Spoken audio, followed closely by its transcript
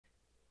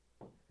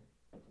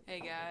Hey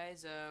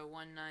guys,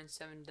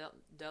 197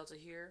 Delta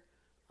here.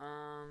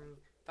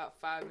 About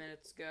 5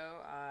 minutes ago,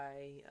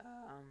 I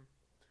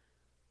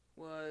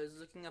was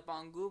looking up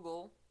on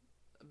Google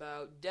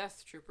about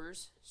Death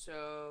Troopers,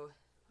 so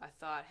I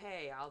thought,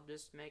 hey, I'll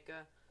just make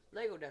a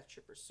Lego Death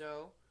Trooper.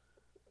 So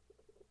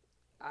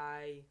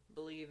I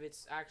believe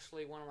it's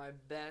actually one of my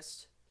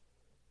best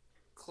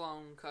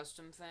clone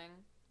custom thing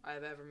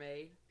I've ever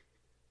made.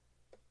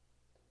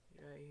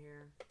 Right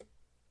here,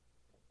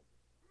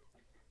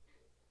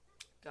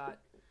 got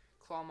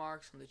claw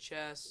marks on the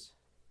chest,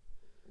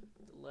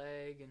 the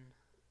leg, and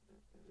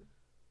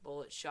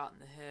bullet shot in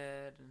the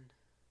head, and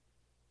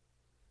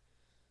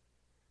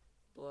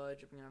blood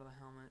dripping out of the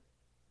helmet.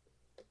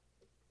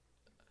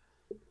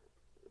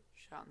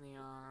 Shot in the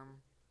arm.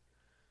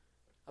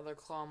 Other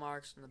claw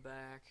marks in the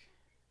back.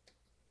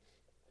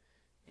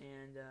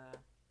 And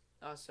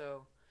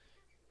also,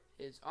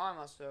 his arm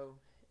also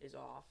is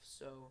off.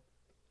 So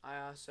I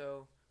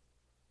also,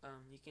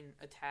 you can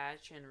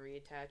attach and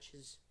reattach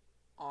his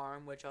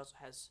arm, which also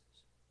has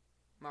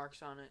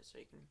marks on it. So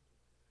you can,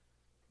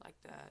 like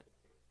that.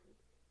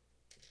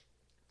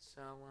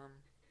 So,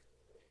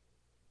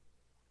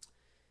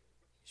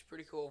 it's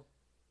pretty cool.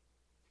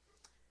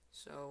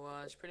 So,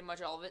 it's pretty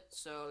much all of it.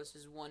 So this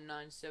is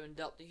 197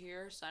 Delta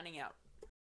here, signing out.